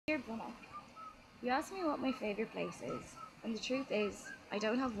Dear BUNAC, you asked me what my favourite place is, and the truth is, I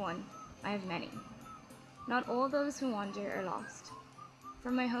don't have one, I have many. Not all those who wander are lost.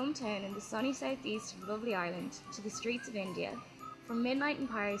 From my hometown in the sunny southeast of lovely Ireland to the streets of India, from midnight in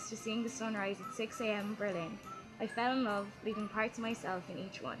Paris to seeing the sunrise at 6 a.m. in Berlin, I fell in love, leaving parts of myself in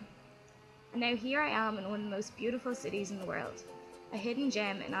each one. And now here I am in one of the most beautiful cities in the world, a hidden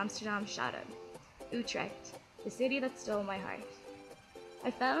gem in Amsterdam's shadow, Utrecht, the city that stole my heart. I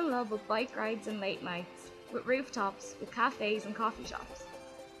fell in love with bike rides and late nights, with rooftops, with cafes and coffee shops.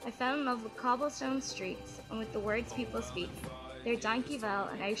 I fell in love with cobblestone streets and with the words people speak, their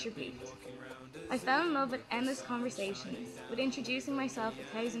dankjewel and alsjeblieft. I fell in love with endless conversations, with introducing myself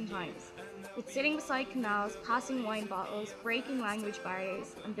 1,000 times, with sitting beside canals, passing wine bottles, breaking language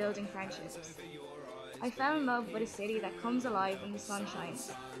barriers and building friendships. I fell in love with a city that comes alive when the sun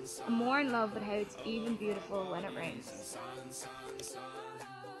shines, and more in love with how it's even beautiful when it rains.